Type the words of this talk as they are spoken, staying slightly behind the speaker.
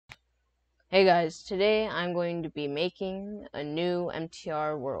Hey guys, today I'm going to be making a new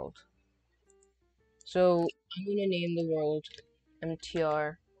MTR world. So I'm going to name the world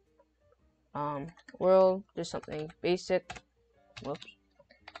MTR world, just something basic. Whoops.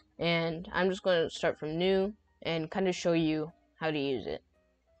 And I'm just going to start from new and kind of show you how to use it.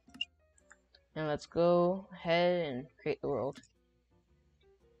 And let's go ahead and create the world.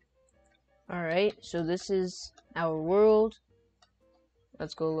 Alright, so this is our world.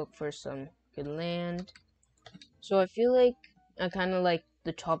 Let's go look for some good land. So I feel like I kind of like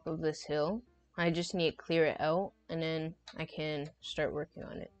the top of this hill. I just need to clear it out and then I can start working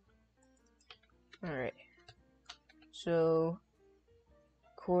on it. Alright, so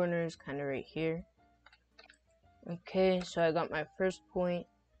corner's kind of right here. Okay, so I got my first point.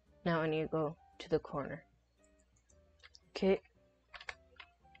 Now I need to go to the corner. Okay.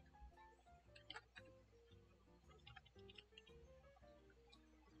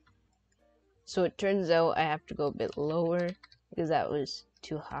 So it turns out I have to go a bit lower because that was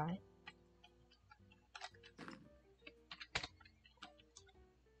too high.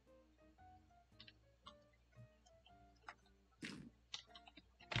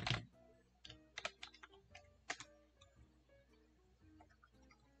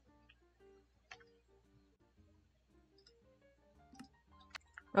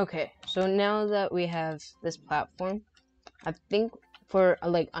 Okay, so now that we have this platform, I think for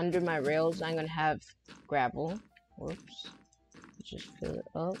like under my rails, I'm gonna have gravel. Whoops. Just fill it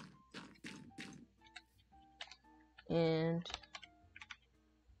up. And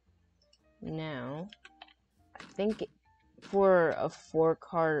now, I think for a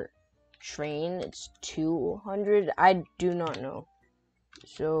 4-car train, it's 200. I do not know.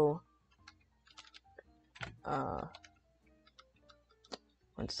 So, 1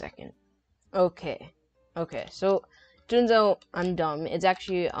 second. Okay, so turns out I'm dumb. It's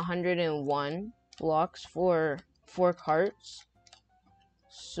actually 101 blocks for 4 carts.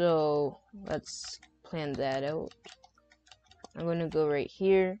 So let's plan that out. I'm gonna go right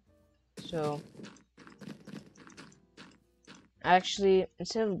here. So actually,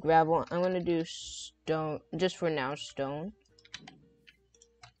 instead of gravel, I'm gonna do stone, just for now, stone.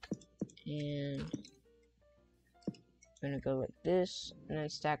 And I'm gonna go like this, and then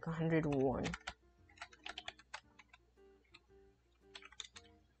stack 101.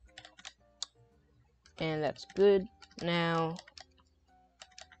 And that's good. Now,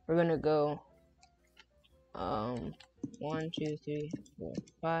 we're gonna go, 1, 2, 3, 4,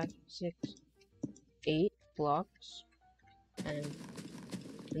 5, 6, 8 blocks, and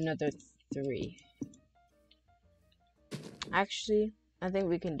another 3. Actually, I think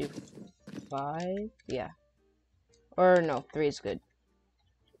we can do 5, yeah. Or no, 3 is good.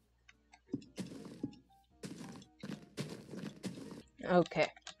 Okay,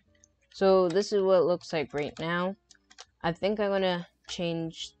 so this is what it looks like right now. I think I'm gonna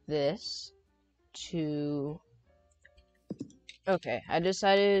change this to... Okay, I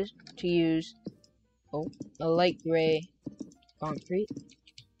decided to use a light gray concrete.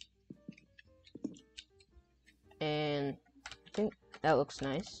 And I think that looks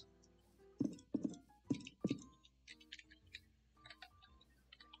nice.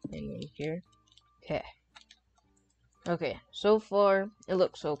 And in here. Okay. Okay, so far it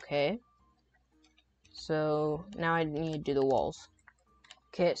looks okay. So now I need to do the walls.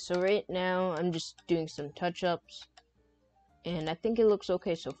 Okay, so right now I'm just doing some touch-ups. And I think it looks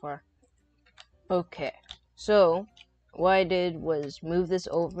okay so far. Okay, so what I did was move this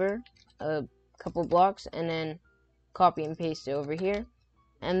over a couple blocks and then copy and paste it over here.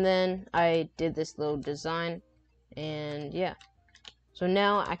 And then I did this little design, and yeah. So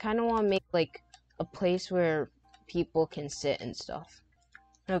now I kind of want to make like a place where people can sit and stuff.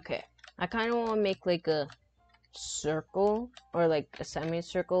 Okay, I kind of want to make like a circle or like a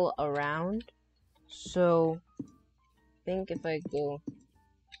semicircle around. So I think if I go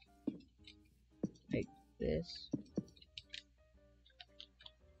like this,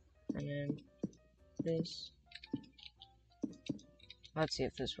 and then this, let's see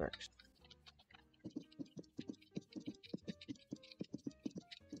if this works.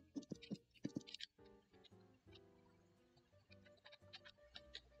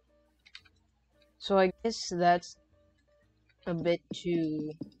 So I guess that's a bit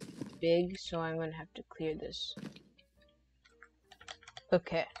too big, so I'm gonna have to clear this.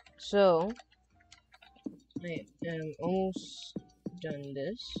 Okay, so I am almost done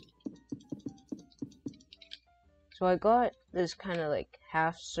this. So I got this kind of like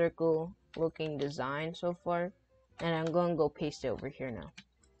half circle looking design so far, and I'm gonna go paste it over here now.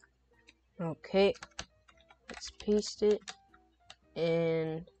 Okay, let's paste it,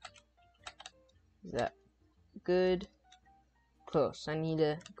 and Is that good? Close. I need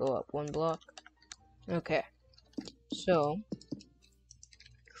to go up 1 block. Okay. So,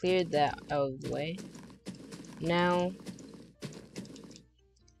 cleared that out of the way. Now,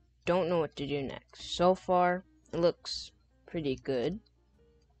 don't know what to do next. So far, it looks pretty good.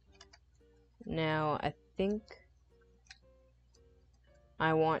 Now, I think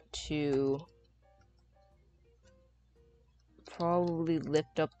I want to probably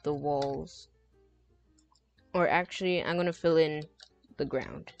lift up the walls. Or actually, I'm gonna fill in the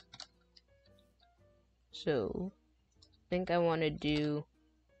ground. So, I think I want to do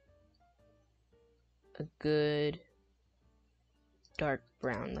a good dark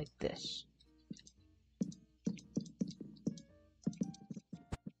brown like this.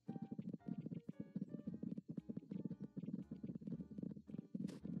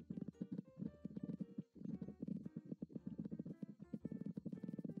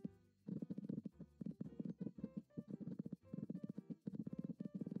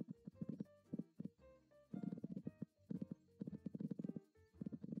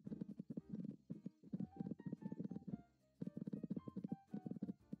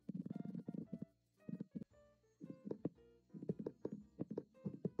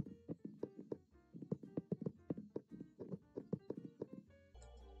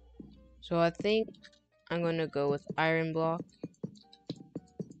 So I think I'm gonna go with iron block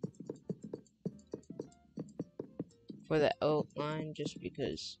for the outline, just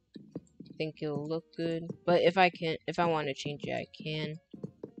because I think it'll look good. But if I want to change it, I can.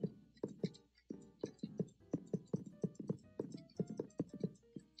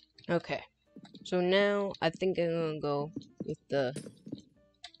 Okay, so now I think I'm gonna go with the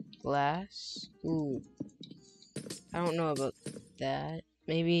glass. Ooh, I don't know about that.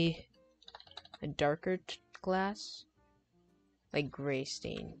 Maybe a darker glass, like gray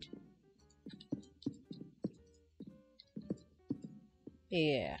stained.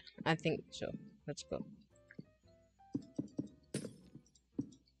 Yeah, I think so. Let's go.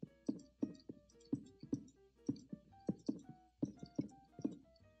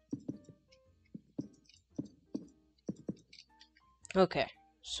 Okay,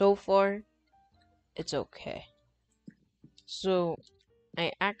 so far it's okay. So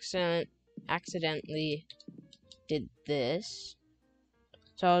I accidentally did this.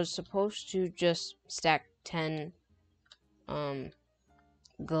 So I was supposed to just stack 10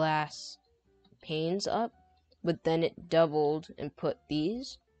 glass panes up, but then it doubled and put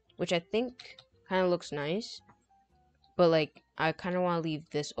these, which I think kind of looks nice. But like I kind of want to leave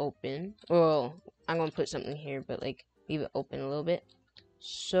this open. Well, I'm going to put something here, but like leave it open a little bit.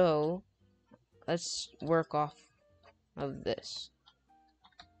 So let's work off of this.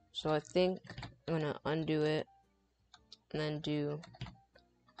 So I think I'm gonna undo it and then do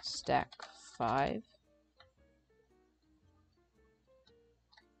stack 5.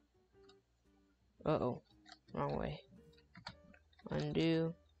 Uh-oh, wrong way.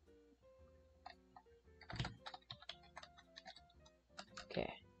 Undo.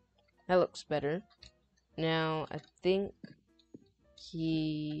 Okay, that looks better. Now I think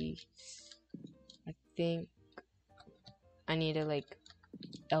I need to like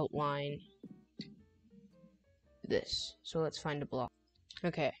outline this. So let's find a block.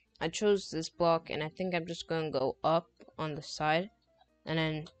 Okay, I chose this block and I think I'm just gonna go up on the side and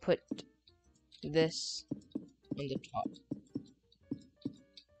then put this on the top.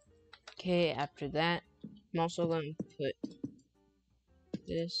 Okay, after that, I'm also going to put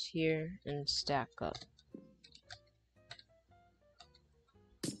this here and stack up.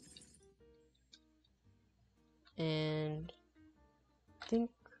 And I think,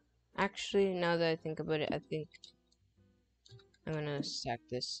 actually, now that I think about it, I think I'm gonna stack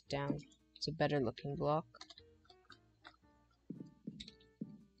this down. It's a better looking block.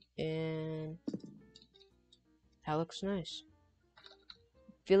 And that looks nice.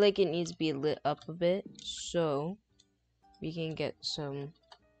 I feel like it needs to be lit up a bit, so we can get some.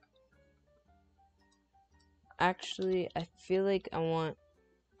 Actually, I feel like I want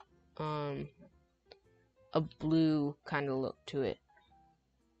a blue kind of look to it.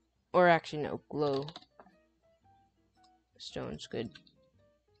 Or actually no, glow stone's good.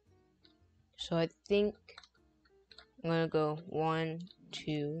 So I think I'm gonna go 1,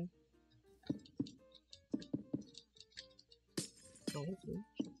 2.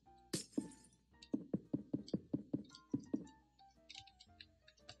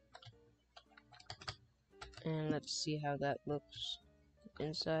 And let's see how that looks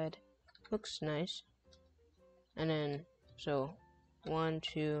inside. Looks nice. And then, so 1,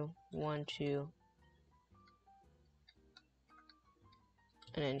 2, 1, 2.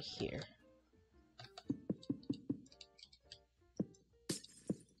 And then here.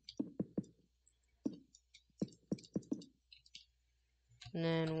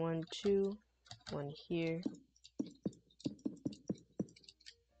 right here.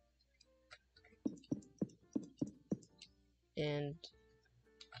 And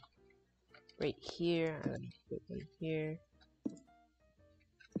right here, I'm gonna put one here.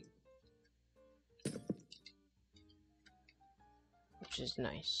 Which is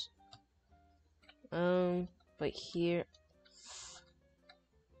nice. But here,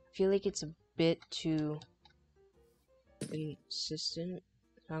 I feel like it's a bit too consistent.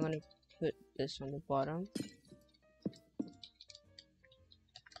 So I'm gonna put this on the bottom.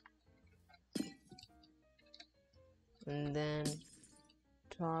 And then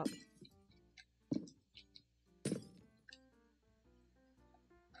top.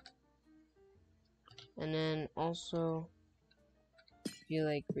 And then also, I feel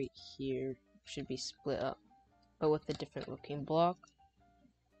like right here should be split up, but with a different looking block.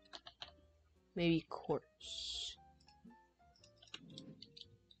 Maybe quartz.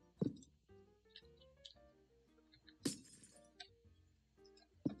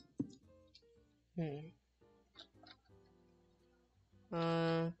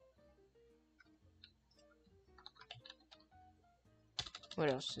 What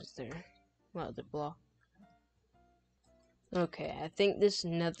else is there? What other block? Okay, I think this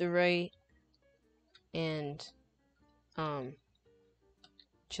netherite and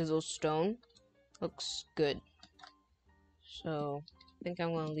chisel stone looks good. So I think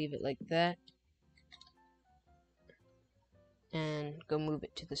I'm gonna leave it like that and go move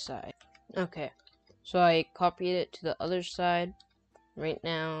it to the side. Okay, so I copied it to the other side. Right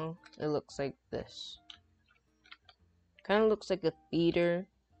now it looks like this. Kind of looks like a theater,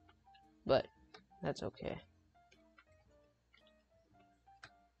 but that's okay.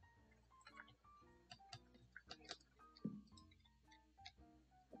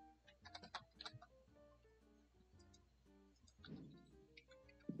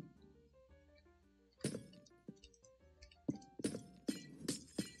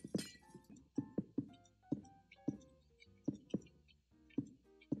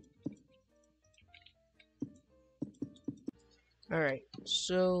 Alright,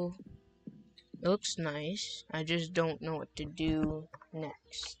 so it looks nice. I just don't know what to do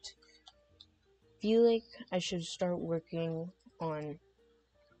next. Feel like I should start working on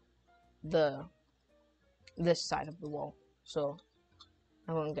this side of the wall. So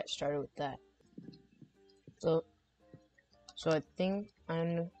I'm gonna get started with that. So I think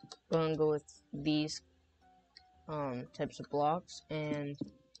I'm gonna go with these types of blocks and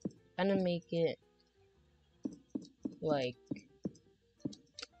kind of make it like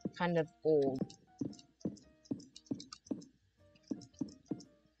kind of old.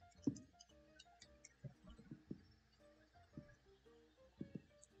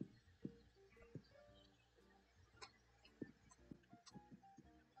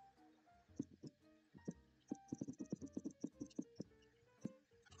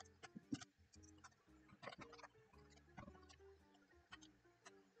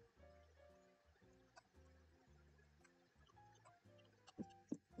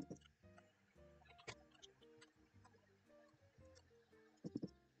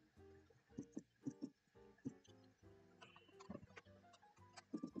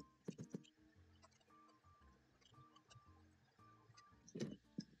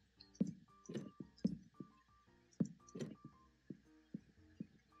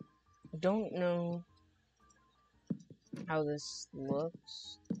 I don't know how this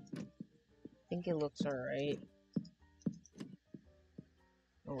looks. I think it looks alright.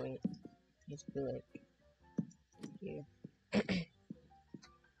 Oh wait, it needs to be like here.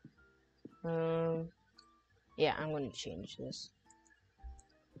 Yeah, I'm gonna change this.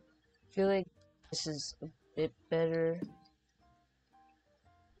 I feel like this is a bit better.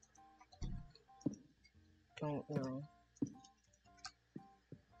 Don't know.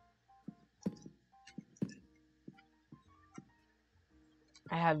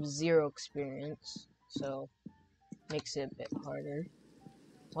 I have 0 experience, so makes it a bit harder.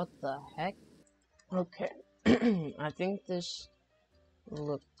 What the heck? Okay. I think this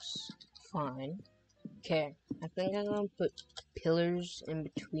looks fine. Okay, I think I'm gonna put pillars in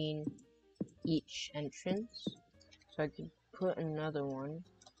between each entrance. So I could put another one.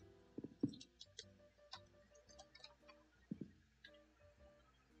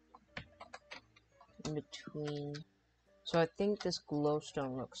 In between. So I think this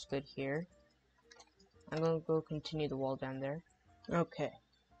glowstone looks good here. I'm gonna go continue the wall down there. Okay.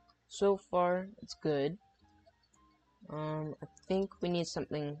 So far, it's good. I think we need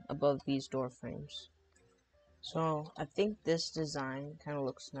something above these door frames. So I think this design kind of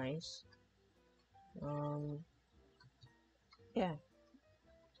looks nice. Yeah.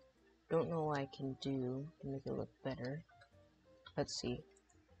 don't know what I can do to make it look better. Let's see.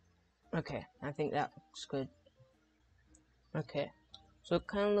 Okay, I think that looks good. Okay, so it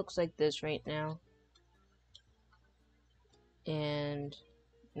kind of looks like this right now. And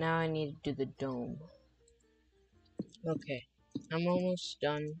now I need to do the dome. Okay, I'm almost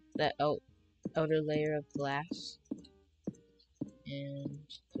done that outer layer of glass. And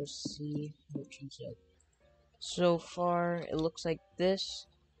we'll see how it turns out. So far, it looks like this.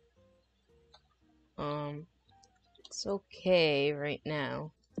 It's okay right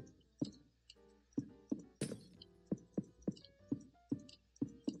now.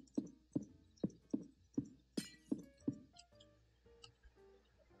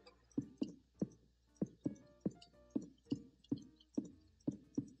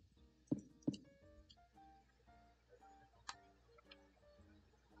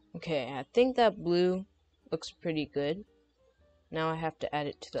 Okay, I think that blue looks pretty good. Now I have to add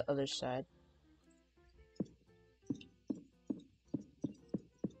it to the other side.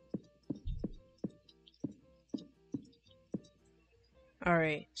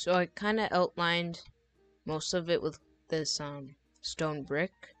 Alright, so I kind of outlined most of it with this stone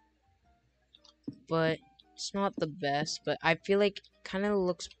brick, but it's not the best, but I feel like it kind of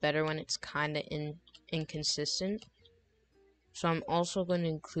looks better when it's kind of inconsistent. So I'm also going to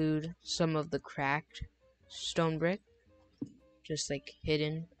include some of the cracked stone brick, just like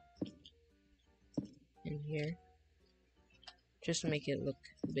hidden in here, just to make it look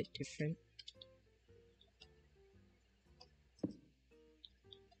a bit different.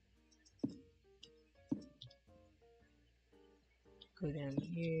 Go down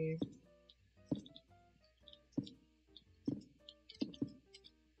here.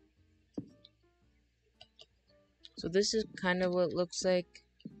 So this is kind of what it looks like.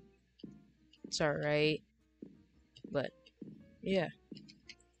 It's alright, but yeah.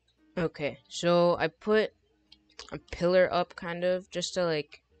 Okay, so I put a pillar up kind of just to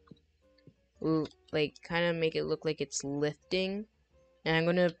like kind of make it look like it's lifting, and I'm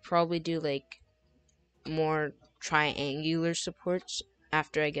gonna probably do like more triangular supports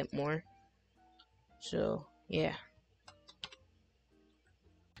after I get more. So yeah.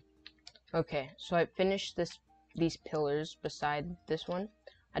 Okay, so I finished these pillars beside this one.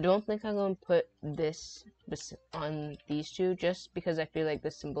 I don't think I'm going to put this on these two just because I feel like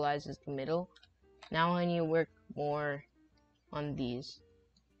this symbolizes the middle. Now I need to work more on these.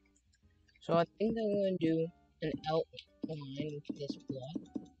 So I think I'm going to do an outline with this block.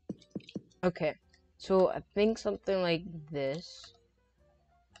 Okay, so I think something like this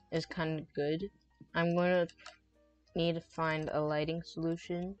is kind of good. I'm going to need to find a lighting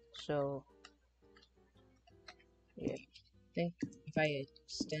solution, so yeah. I think if I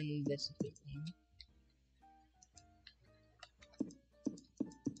extend this a bit more.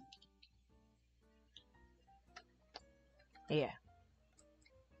 Yeah.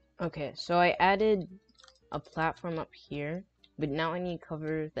 Okay, so I added a platform up here, but now I need to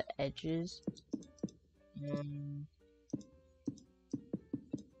cover the edges. I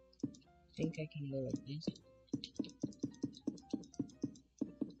think I can go like this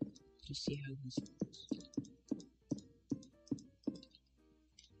to see how this looks.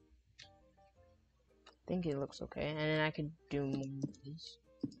 I think it looks okay, and then I could do more of this.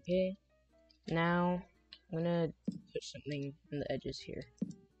 Okay, now I'm gonna put something on the edges here.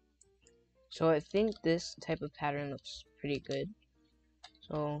 So I think this type of pattern looks pretty good.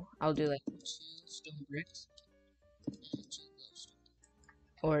 So I'll do like 2 stone bricks and 2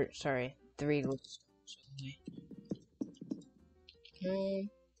 glowstone. Or sorry, 3 glowstones. Don't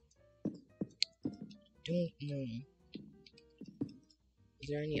know. Is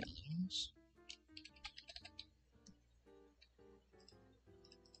there any other ones?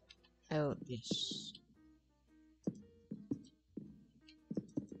 Oh, yes.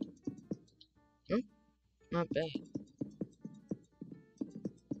 Hmm? Not bad.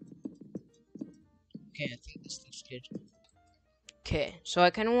 Okay, I think this looks good. Okay, so I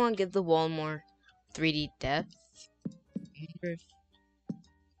kind of want to give the wall more 3D depth. I wonder if...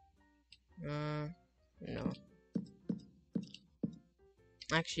 no.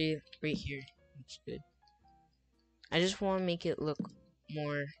 Actually, right here looks good. I just want to make it look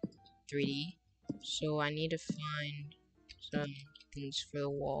more 3D, so I need to find some things for the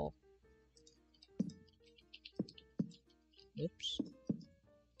wall. Oops.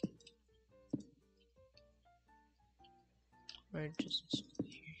 Or just this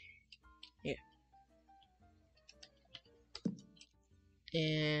here. Yeah.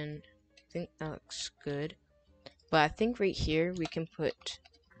 And I think that looks good. But I think right here we can put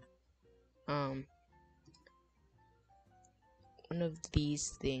one of these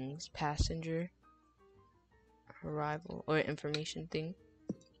things, passenger arrival or information thing.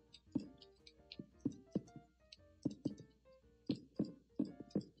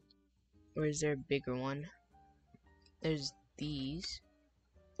 Or is there a bigger one? There's these.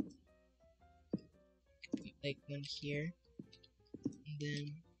 Like one here. And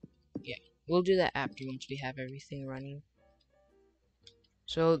then, yeah. We'll do that after once we have everything running.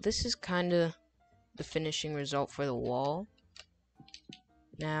 So this is kind of the finishing result for the wall.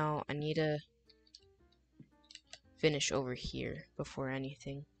 Now I need to finish over here before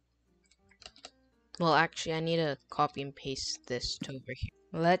anything. Well, actually, I need to copy and paste this to over here.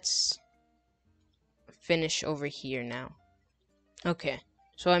 Let's finish over here now. Okay,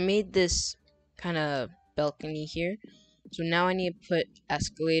 so I made this kind of balcony here. So now I need to put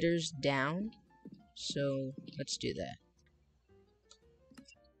escalators down. So let's do that.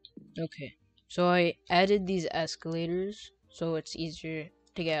 Okay, so I added these escalators so it's easier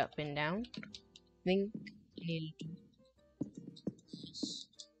to get up and down. I think I need to do this.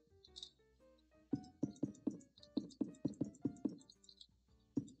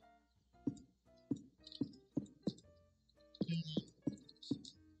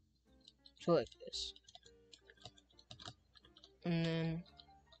 So like this. And then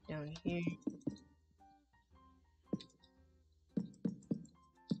down here.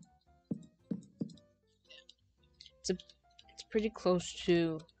 It's pretty close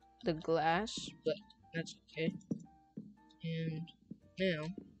to the glass, but that's okay. And now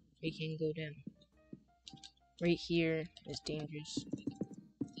we can go down. Right here is dangerous.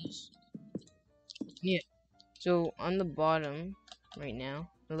 Yeah. So on the bottom right now,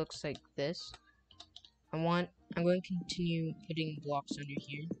 it looks like this. I'm going to continue putting blocks under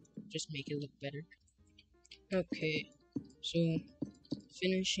here, just make it look better. Okay, so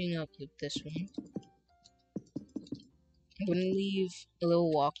finishing up with this one. I'm going to leave a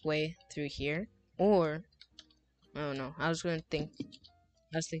little walkway through here, or I don't know. I was thinking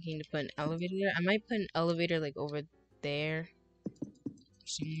to put an elevator there. I might put an elevator like over there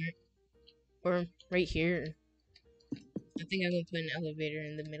somewhere, or right here. I think I'm gonna put an elevator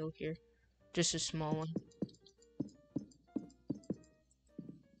in the middle here, just a small one.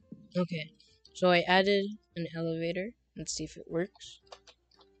 Okay, so I added an elevator. Let's see if it works.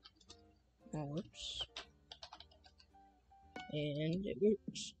 Oh, whoops. And it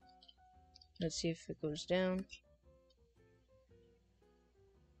works. Let's see if it goes down.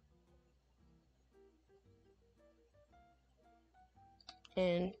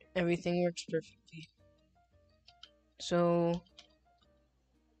 And everything works perfectly. So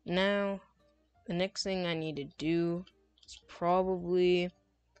now the next thing I need to do is probably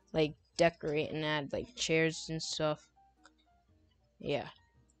like decorate and add like chairs and stuff. Yeah.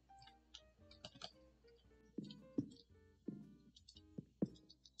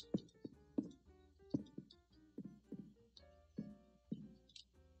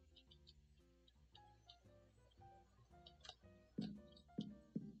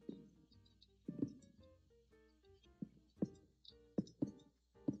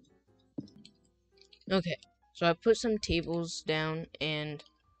 Okay, so I put some tables down and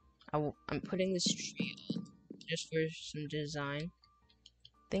I'm putting this tree up just for some design.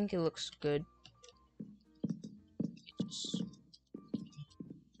 I think it looks good. I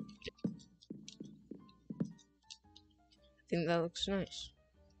think that looks nice.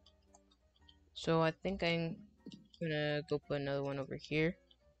 So I think I'm gonna go put another one over here.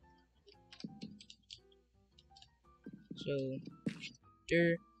 So,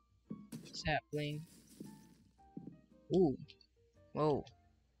 dirt, sapling. Ooh, whoa.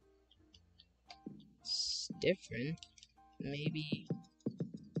 It's different. Maybe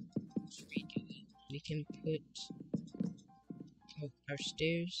let's redo it. We can put our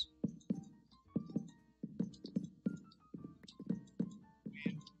stairs.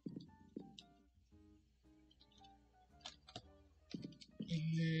 And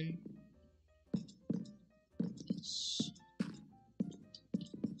then this.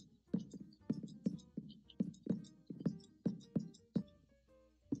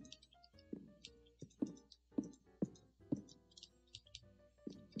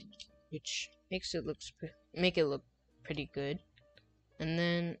 Which makes it make it look pretty good. And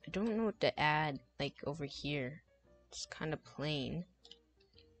then I don't know what to add like over here. It's kind of plain.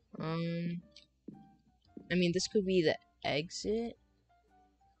 I mean this could be the exit.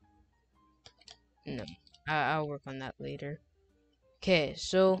 No, I'll work on that later. Okay,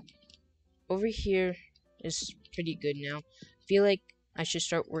 so over here is pretty good now. I feel like I should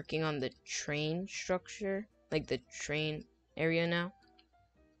start working on the train structure, like the train area now,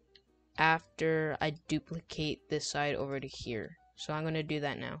 after I duplicate this side over to here. So I'm gonna do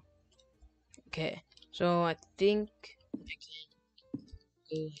that now. Okay, so I think I can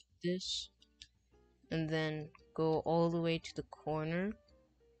go like this, and then go all the way to the corner.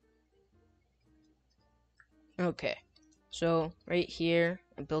 Okay, so right here,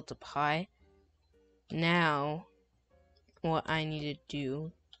 I built up high. Now, what I need to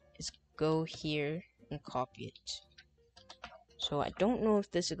do is go here and copy it. So I don't know if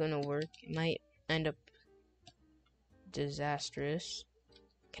this is gonna work. It might end up disastrous.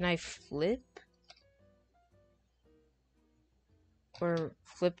 Can I flip? Or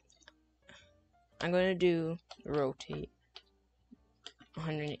flip? I'm gonna do rotate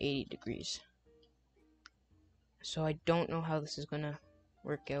 180 degrees. So I don't know how this is gonna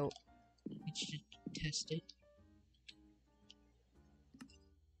work out. Let's just test it.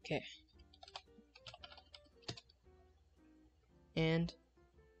 Okay. And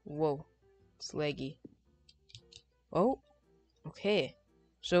whoa, it's laggy. Oh, okay.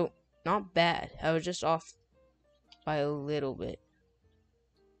 So not bad. I was just off by a little bit.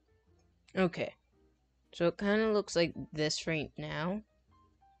 Okay. So it kind of looks like this right now.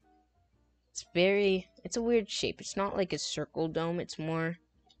 It's a weird shape. It's not like a circle dome. It's more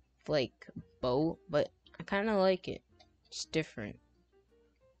like a boat, but I kind of like it. It's different.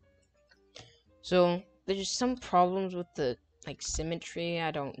 So there's some problems with the like symmetry.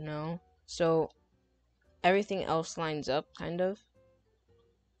 I don't know. So everything else lines up kind of,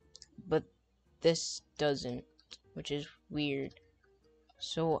 but this doesn't, which is weird.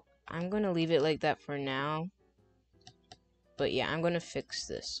 So I'm gonna leave it like that for now. But yeah, I'm gonna fix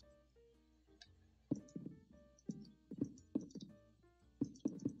this.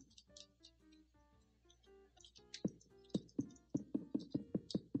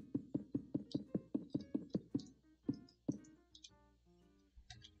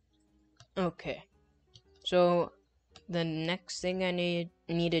 Okay. So the next thing I need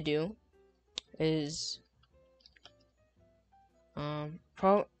to do is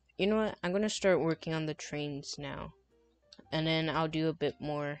you know what? I'm gonna start working on the trains now, and then I'll do a bit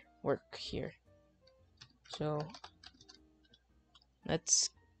more work here. So let's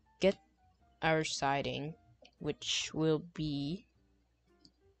get our siding, which will be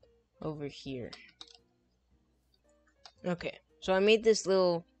over here. Okay, so I made this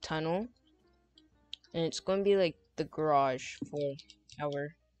little tunnel, and it's going to be like the garage for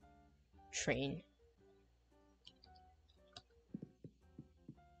our train.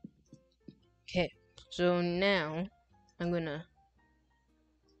 Okay, so now I'm gonna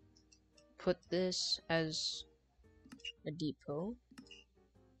put this as a depot.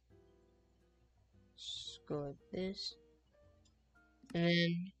 Just go like this, and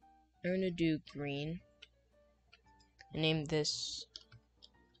then I'm gonna do green. And name this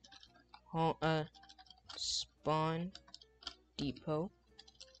spawn depot.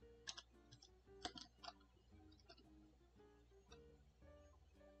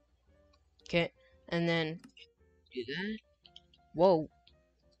 Okay, and then do that. Whoa,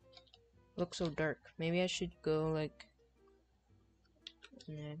 looks so dark. Maybe I should go like,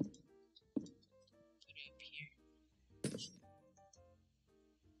 and then put it up here.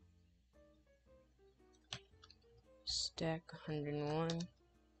 Stack 101.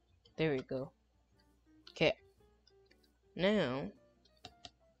 There we go. Okay. Now,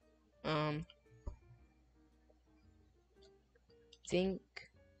 think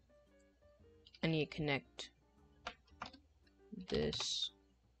I need to connect this.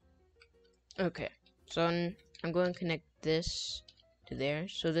 Okay, so I'm going to connect this to there.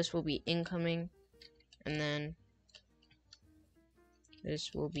 So this will be incoming, and then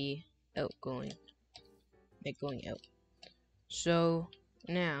this will be outgoing, like going out. So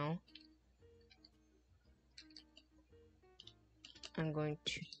now I'm going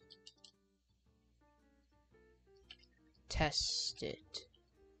to test it.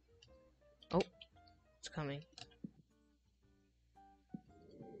 Oh, it's coming.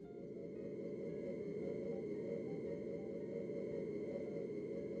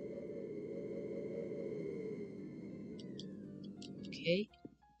 Okay.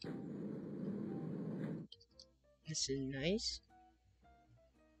 This is nice.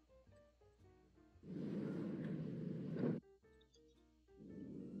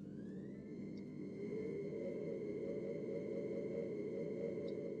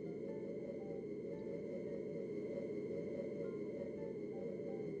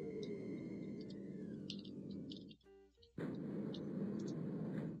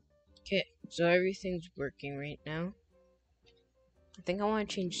 Okay, so everything's working right now. I think I want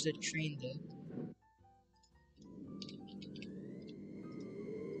to change the train though.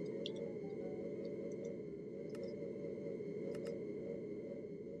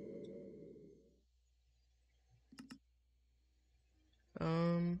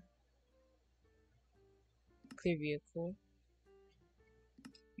 Clear vehicle.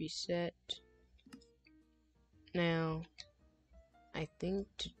 Reset. Now, I think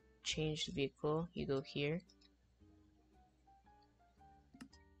to change the vehicle, you go here.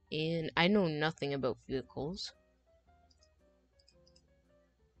 And I know nothing about vehicles.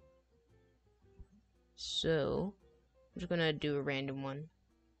 So, I'm just gonna do a random one.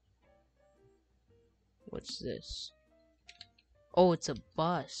 What's this? Oh, it's a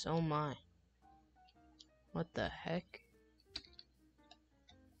bus. Oh my. What the heck?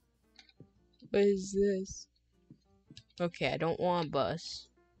 What is this? Okay, I don't want a bus.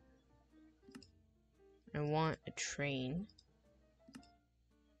 I want a train.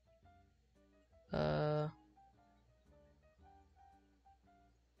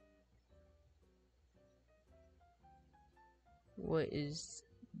 What is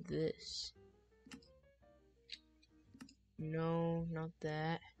this? No, not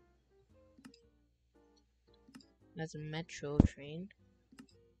that. That's a metro train.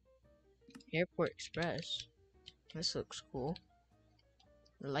 Airport Express. This looks cool.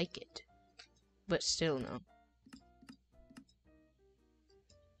 I like it. But still no.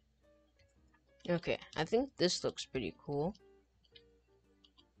 Okay, I think this looks pretty cool.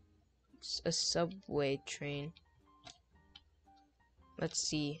 It's a subway train. Let's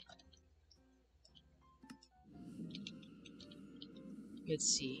see. Let's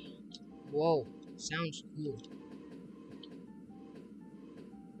see. Whoa, sounds cool.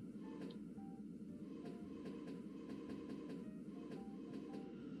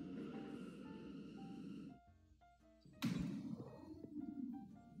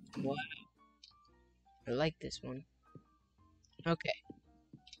 Wow, I like this one. Okay.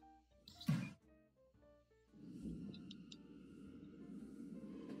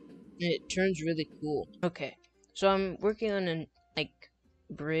 It turns really cool. Okay, so I'm working on a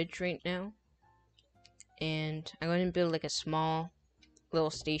bridge right now, and I'm going to build like a small little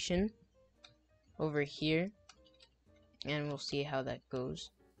station over here, and we'll see how that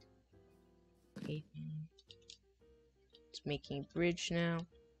goes. Okay. It's making a bridge now.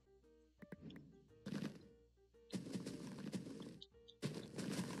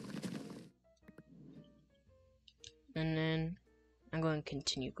 And then I'm going to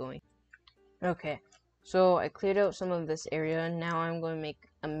continue going. Okay, so I cleared out some of this area. Now I'm going to make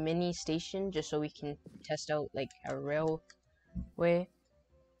a mini station just so we can test out like a railway.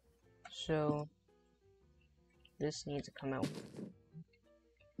 So this needs to come out.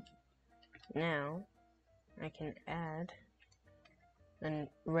 Now I can add a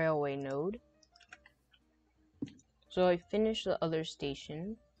railway node. So I finished the other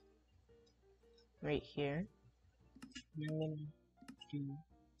station right here. And I'm gonna do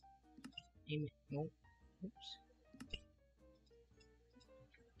name it. Nope. Oops.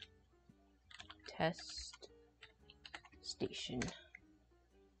 Test station.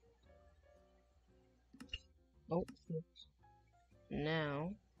 Oh, oops.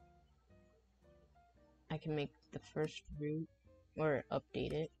 Now I can make the first route or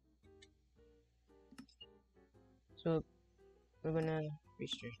update it. So we're gonna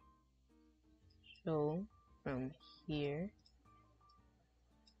restart. So from here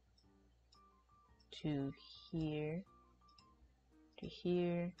to here to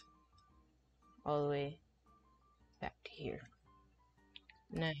here, all the way back to here.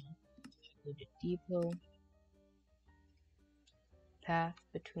 Now go to depot, path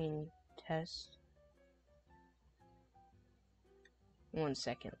between tests. 1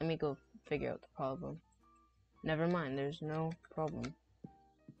 second, let me go figure out the problem. Never mind, there's no problem.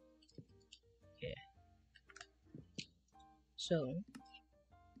 Okay. So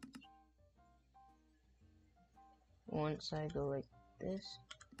once I go like this,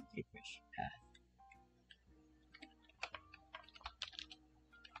 refresh path.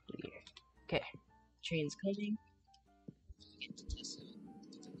 Clear. Okay. Train's coming. Get to test it.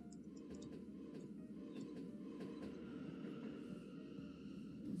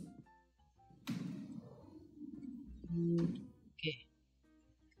 Okay.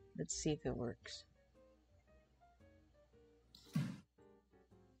 Let's see if it works.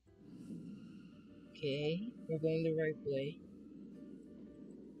 Okay, we're going the right way.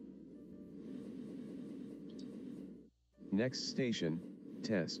 Next station,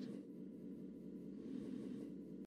 test.